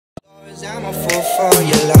I'm a fool for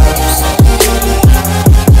your love.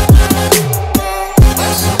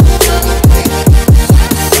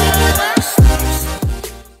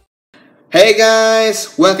 Hey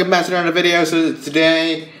guys, welcome back to another video. So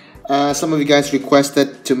today, some of you guys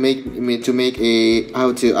requested to make a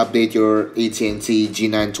how to update your AT&T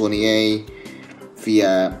G920A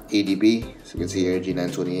via ADB. So you can see here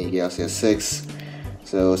G920A Galaxy S6.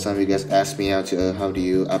 So some of you guys asked me how do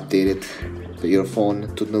you update it to your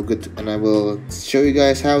phone to no good, and I will show you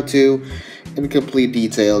guys how to in complete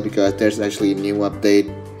detail because there's actually a new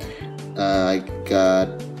update. I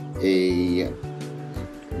got a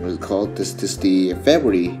what's it called? This is the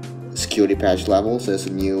February security patch level, so it's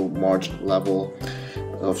a new March level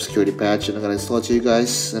of security patch, and I'm gonna install it to you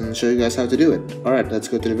guys and show you guys how to do it. Alright, let's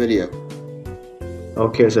go to the video.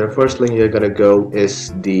 Okay, so the first link you're gonna go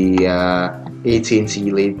is the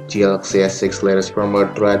AT&T Galaxy S6 latest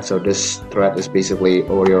firmware thread. So this thread is basically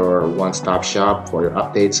your one-stop shop for your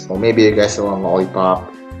updates, or maybe you guys still on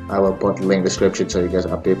Lollipop. I will put the link description so you guys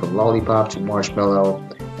update from Lollipop to Marshmallow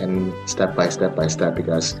and step by step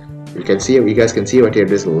because you guys can see right here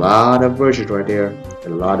there's a lot of versions right here, a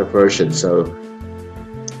lot of versions.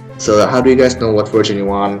 So how do you guys know what version you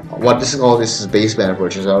want? This is baseband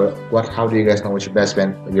version. So how do you guys know which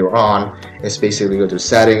baseband you're on? It's basically go to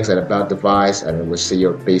settings and about device, and it will see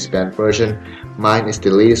your baseband version. Mine is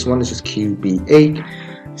the latest one. This is QB8.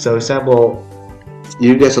 So example,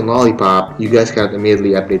 you guys on Lollipop, you guys can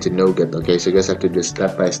immediately update to no-good. Okay, so you guys have to do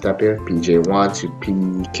step by step here. PJ1 to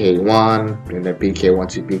PK1, and then PK1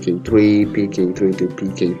 to PK3, PK3 to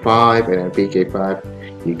PK5, and then PK5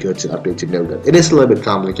 you go to update to no-good. It is a little bit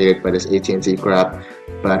complicated by this AT&T crap,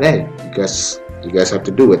 but hey, you guys have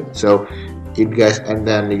to do it. So if you guys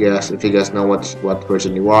know what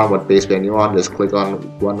version you want, what baseband you want, just click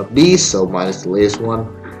on one of these. So mine is the latest one.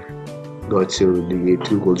 Go to the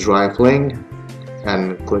Google Drive link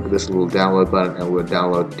and click this little download button, and we'll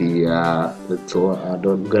download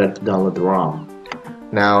I'm gonna download the ROM.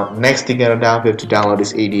 Now next thing you're gonna download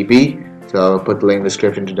is ADB. So I'll put the link in the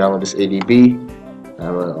description to download this ADB.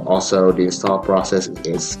 Also the install process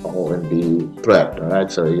is all in the thread.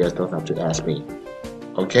 Alright, so you guys don't have to ask me.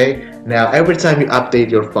 Okay, now every time you update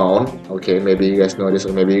your phone, okay, maybe you guys know this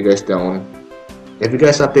or maybe you guys don't. If you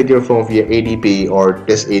guys update your phone via ADB or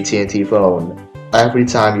this AT&T phone, every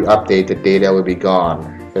time you update, the data will be gone.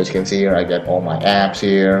 As you can see here, I get all my apps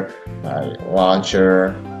here, my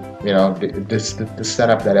launcher, you know, the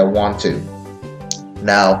setup that I want to.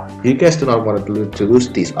 Now, you guys do not want to lose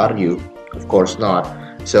these, are you? Of course not.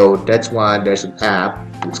 So that's why there's an app.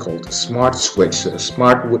 It's called Smart Switch. So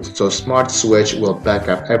Smart Switch will back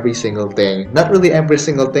up every single thing. Not really every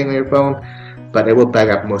single thing on your phone, but it will back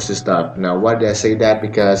up most of the stuff. Now, why did I say that?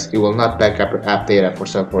 Because it will not back up your app data.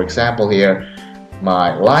 For example, here,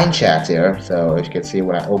 my line chat here. So as you can see,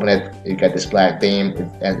 when I open it, you get this black theme,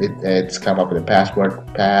 it's come up with a password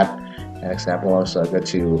tab. An example also, I go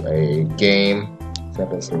to a game.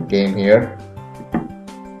 Example, it's a game here.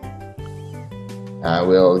 I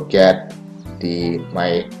will get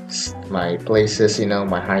my places, you know,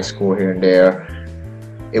 my high school here and there.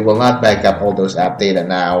 It will not back up all those app data.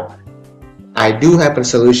 Now, I do have a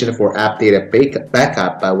solution for app data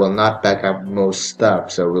backup, but will not back up most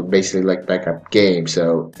stuff. So we'll basically like backup games.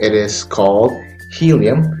 So it is called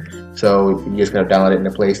Helium. So you just gotta download it in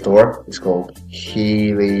the Play Store. It's called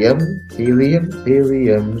Heliums.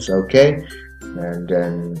 Okay, and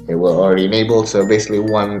then it will already enable. So basically,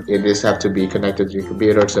 it just have to be connected to your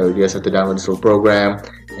computer. So you just have to download this little program,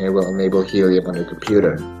 and it will enable Helium on your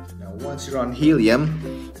computer. Now, once you're on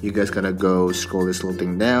Helium, you guys gotta go scroll this little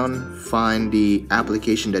thing down, find the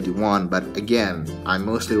application that you want. But again, I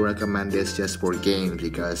mostly recommend this just for games,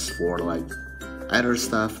 because for like other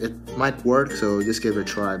stuff it might work, so just give it a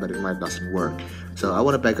try, but it might doesn't work. So I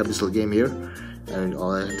want to back up this little game here, and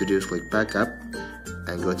all I have to do is click backup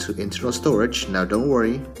and go to internal storage. Now don't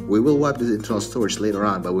worry, we will wipe this internal storage later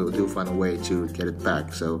on, but we will find a way to get it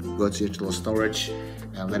back. So go to internal storage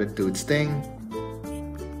and let it do its thing.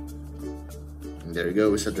 There you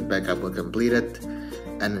go, we set the backup will complete it,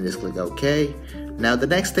 and then just click OK. Now the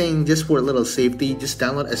next thing, just for a little safety, just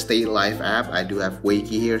download a Stay Live app. I do have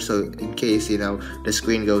Wakey here, so in case, you know, the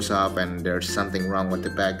screen goes off and there's something wrong with the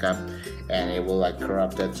backup and it will like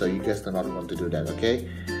corrupt it, so you guys do not want to do that. Okay,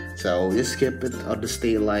 so just skip it on the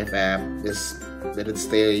Stay Live app, just let it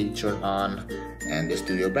stay turned on and just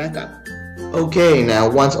do your backup. Okay, now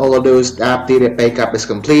once all of those app data backup is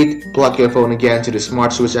complete, plug your phone again to the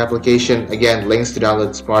Smart Switch application. Again, links to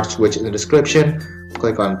download Smart Switch in the description.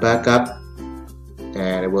 Click on backup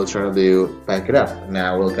and it will try to back it up.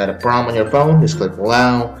 Now we'll get a prompt on your phone, just click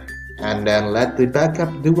allow, and then let the backup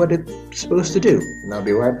do what it's supposed to do, and I'll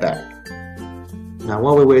be right back. Now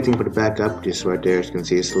while we're waiting for the backup, just right there, as you can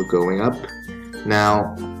see, it's still going up.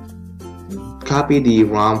 Now copy the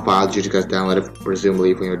ROM file that you just downloaded,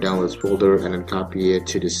 presumably from your downloads folder, and then copy it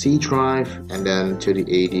to the C drive and then to the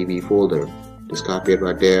ADB folder. Just copy it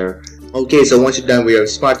right there. Okay, so once you're done with your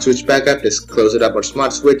smart switch backup, just close it up or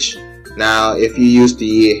smart switch. Now if you use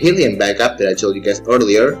the Helium backup that I told you guys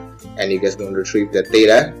earlier, and you guys don't retrieve that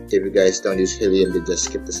data, if you guys don't use Helium, then just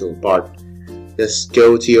skip this little part. Just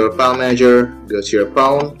go to your file manager, go to your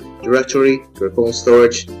phone directory, your phone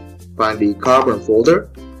storage, find the Carbon folder,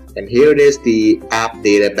 and here it is, the app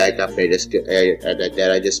data backup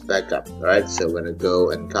that I just backed up. Alright, so we're gonna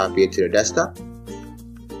go and copy it to the desktop.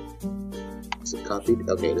 So copied,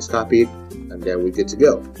 okay, just copy it, and then we're good to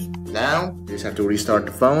go. Now you just have to restart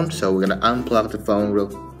the phone, so we're gonna unplug the phone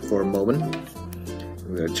for a moment.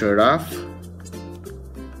 We're gonna turn it off.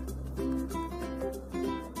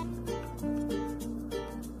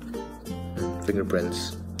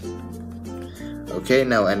 Fingerprints. Okay,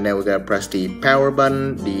 now and then we're gonna press the power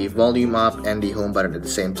button, the volume up, and the home button at the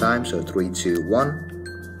same time. So 3, 2, 1,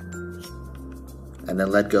 and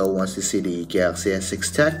then let go once you see the Galaxy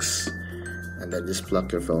S6 text, and then just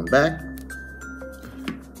plug your phone back.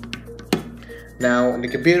 Now in the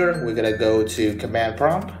computer, we're gonna go to command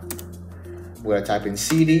prompt. We're gonna type in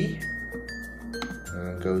CD,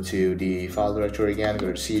 and go to the file directory again,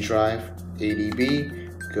 go to C drive, ADB,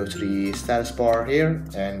 go to the status bar here,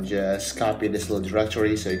 and just copy this little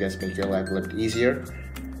directory so you guys make your life a little bit easier.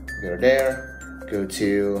 Go there, go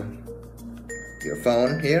to your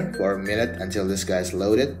phone here for a minute until this guy's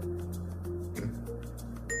loaded.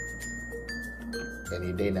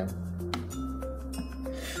 Any day now.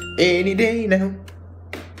 Any day now.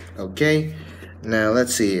 Okay, now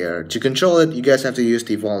let's see here. To control it, you guys have to use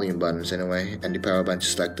the volume buttons anyway, and the power button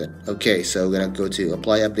selected. Okay, so we're gonna go to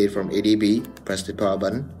apply update from ADB, press the power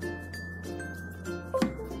button,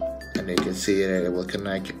 and you can see it will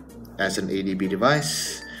connect as an ADB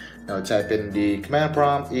device. Now type in the command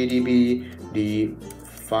prompt ADB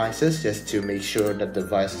devices just to make sure that the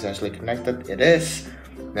device is actually connected. It is.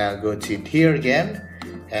 Now go to here again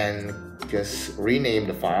and just rename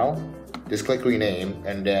the file. Just click rename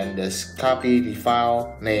and then just copy the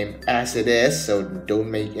file name as it is, so don't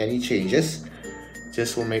make any changes.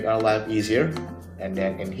 Just will make our life easier. And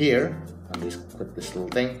then in here, I'll just click this little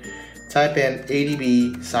thing, type in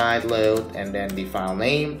ADB sideload and then the file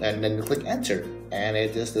name, and then click enter, and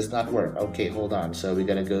it just does not work. Okay, hold on. So we're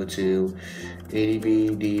gonna go to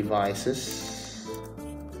ADB devices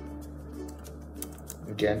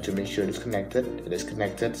again to make sure it's connected. It is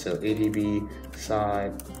connected, so ADB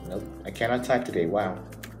side, nope, I cannot type today, wow.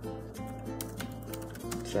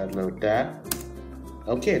 Side load that.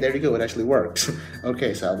 Okay, there you go, it actually works.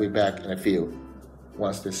 Okay, so I'll be back in a few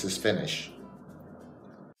once this is finished.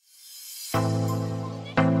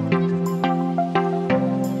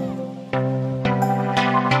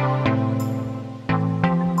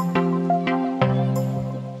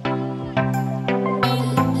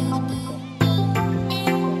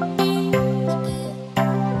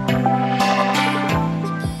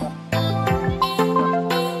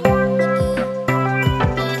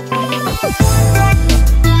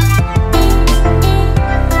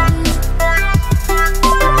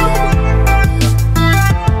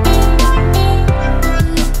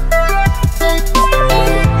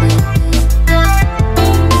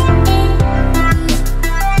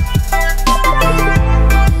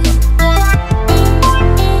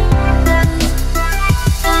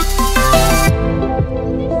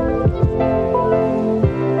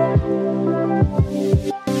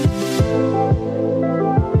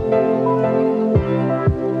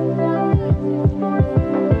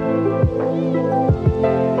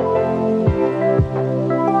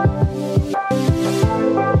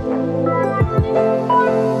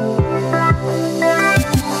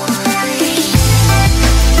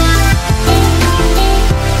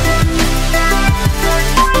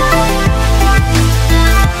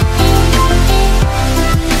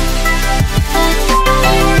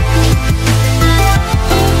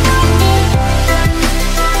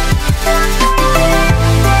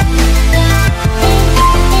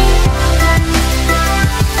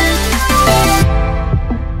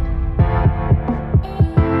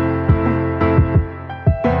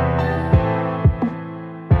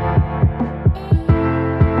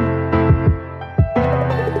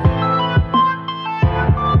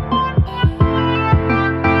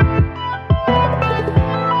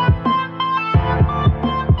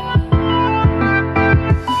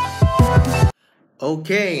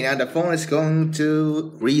 Okay, now the phone is going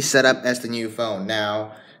to reset up as the new phone.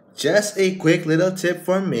 Now, just a quick little tip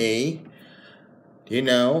for me. You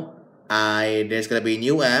know, there's gonna be a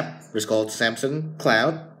new app. It's called Samsung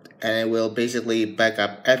Cloud, and it will basically back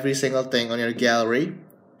up every single thing on your gallery.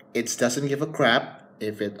 It doesn't give a crap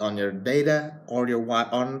if it's on your data or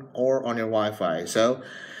on your Wi-Fi. So,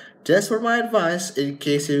 just for my advice, in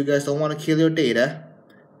case you guys don't want to kill your data,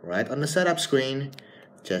 right on the setup screen,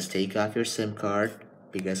 just take off your SIM card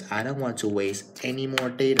because I don't want to waste any more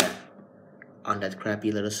data on that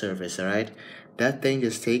crappy little service. Alright, that thing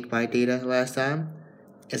just take my data last time.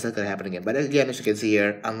 It's not gonna happen again. But again, as you can see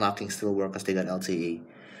here, unlocking still work because they got LTE.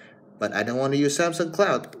 But I don't want to use Samsung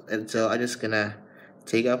Cloud, and so I'm just gonna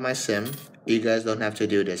take out my SIM. You guys don't have to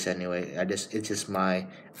do this anyway. I just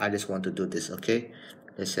want to do this. Okay,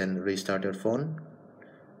 listen, restart your phone.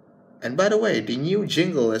 And by the way, the new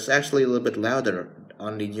jingle is actually a little bit louder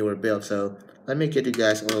on the newer build. So let me get you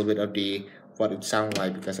guys a little bit of the what it sounds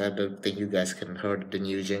like, because I don't think you guys can hear the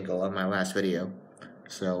new jingle on my last video.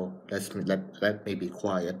 So let me be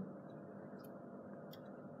quiet.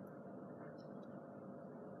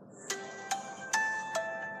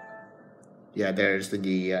 Yeah, there's the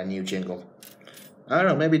new jingle. I don't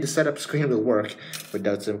know, maybe the setup screen will work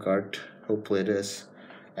without SIM card. Hopefully it is.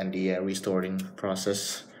 And the restoring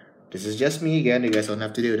process. This is just me again. You guys don't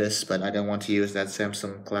have to do this, but I don't want to use that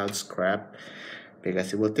Samsung Cloud crap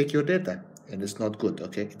because it will take your data, and it's not good.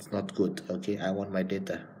 Okay, it's not good. Okay, I want my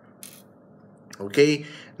data. Okay,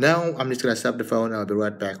 now I'm just gonna stop the phone. I'll be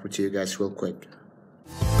right back with you guys real quick.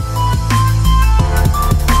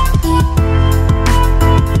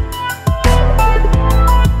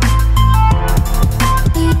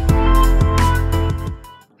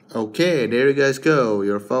 Okay, there you guys go.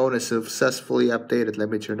 Your phone is successfully updated. Let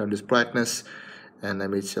me turn on this brightness, and let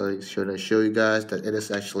me show you guys that it is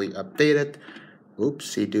actually updated.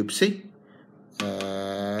 Oopsie doopsie.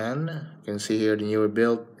 And you can see here the newer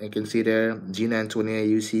build. You can see there G920A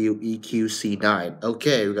UCU EQC9.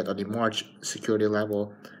 Okay, we got on the March security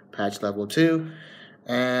level, patch level 2.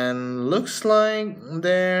 And looks like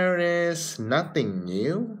there is nothing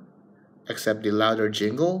new except the louder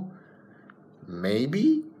jingle.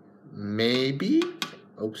 Maybe.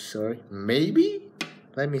 Oops, sorry. Maybe.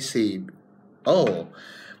 Let me see. Oh.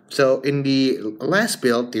 So in the last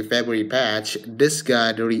build, the February patch, this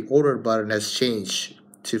guy, the reorder button has changed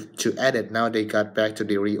to edit. Now they got back to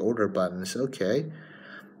the reorder buttons. Okay,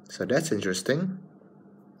 so that's interesting.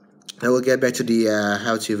 I will get back to the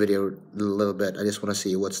how-to video a little bit. I just want to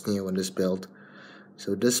see what's new in this build.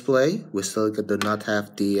 So display, we still do not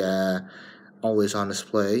have the always on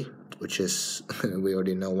display, which is we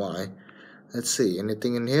already know why. Let's see,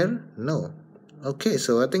 anything in here? No. Okay,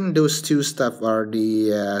 so I think those two stuff are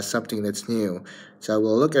the something that's new. So I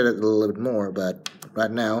will look at it a little bit more, but right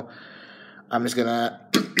now I'm just gonna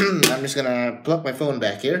plug my phone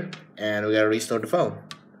back here, and we gotta restore the phone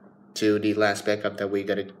to the last backup that we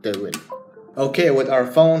gotta do it. Okay, with our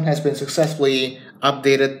phone has been successfully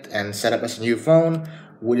updated and set up as a new phone,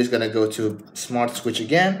 we're just gonna go to Smart Switch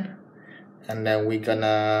again, and then we're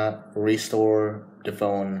gonna restore the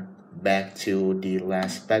phone back to the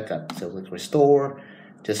last backup. So click restore.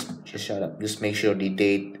 Just shut up. Just make sure the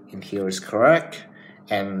date in here is correct,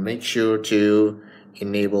 and make sure to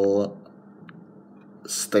enable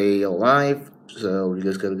stay alive. So we're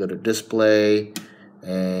just gonna go to display.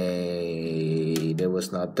 There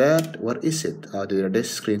was not that. What is it? Oh, there it is.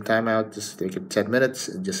 Screen timeout. Just take it 10 minutes,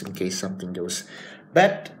 just in case something goes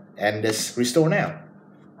bad. And just restore now.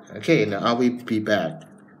 Okay, now I will be back.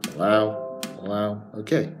 Wow.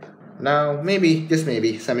 Okay. Now, maybe, just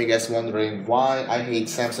maybe, some of you guys wondering why I hate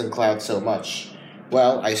Samsung Cloud so much.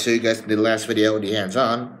 Well, I showed you guys in the last video, the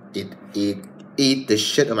hands-on. It ate the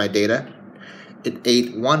shit of my data. It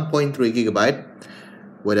ate 1.3 gigabyte.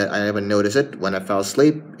 Without I even noticed it. When I fell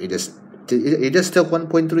asleep, it just took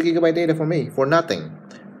 1.3 gigabyte data for me, for nothing.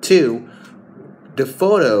 2, the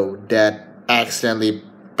photo that accidentally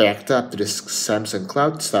backed up to this Samsung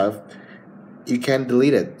Cloud stuff, you can't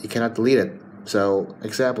delete it. You cannot delete it. So,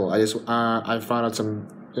 example, I found out some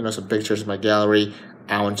some pictures in my gallery.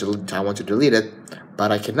 I want to delete it,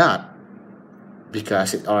 but I cannot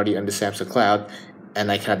because it's already on the Samsung Cloud,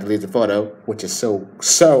 and I can't delete the photo, which is so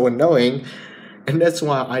annoying. And that's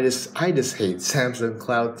why I just hate Samsung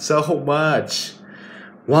Cloud so much.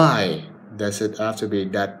 Why does it have to be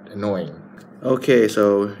that annoying? Okay,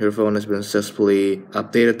 so your phone has been successfully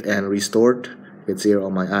updated and restored. You can see here all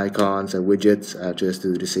my icons and widgets. I just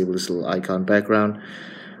to disable this little icon background.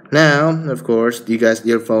 Now, of course,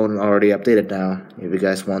 your phone already updated now. If you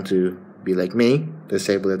guys want to be like me,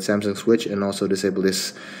 disable that Samsung switch and also disable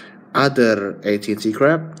this other AT&T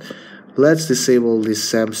crap. Let's disable this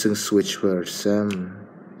Samsung switch first.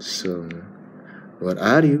 So, what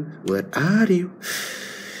are you? Where are you?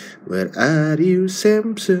 Where are you,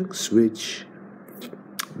 Samsung Switch?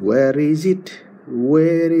 Where is it?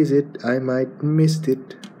 Where is it? I might missed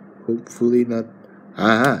it. Hopefully not.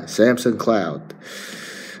 Aha, Samsung Cloud.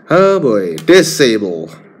 Oh boy, disable.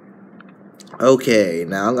 Okay,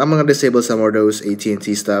 now I'm gonna disable some of those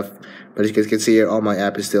AT&T stuff. But as you can see here, all my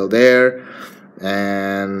app is still there.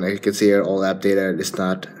 And you can see here, all app data is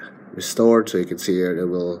not restored. So you can see here, it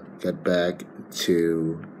will get back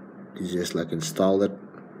to, you just like install it.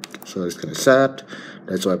 So it's gonna set.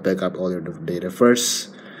 That's why I pick up all your data first.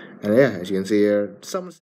 And yeah, as you can see here,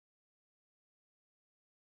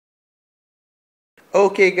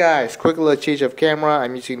 Okay guys, quick little change of camera.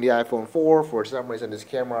 I'm using the iPhone 4. For some reason this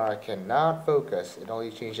camera cannot focus. It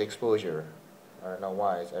only changed exposure. I don't know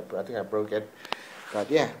why. I think I broke it. But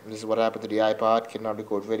yeah, this is what happened to the iPod. Cannot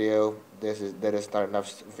record video. That is not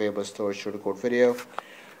enough available storage to record video.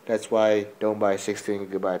 That's why don't buy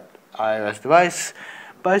 16GB iOS device.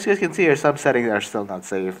 But as you guys can see here, some settings are still not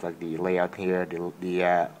safe, like the layout here,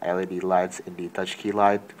 the LED lights in the touch key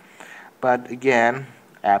light. But again,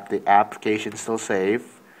 the application still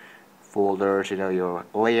safe. Folders, your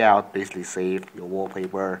layout basically safe, your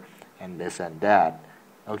wallpaper, and this and that.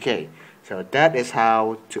 Okay, so that is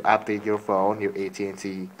how to update your phone, your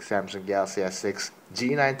AT&T Samsung Galaxy S6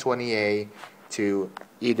 G920A to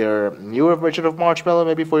either newer version of Marshmallow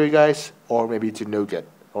maybe for you guys, or maybe to Nougat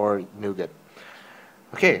or Nougat.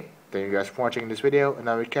 Okay, thank you guys for watching this video, and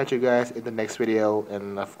I will catch you guys in the next video,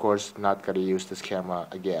 and of course not gonna use this camera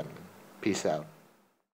again. Peace out.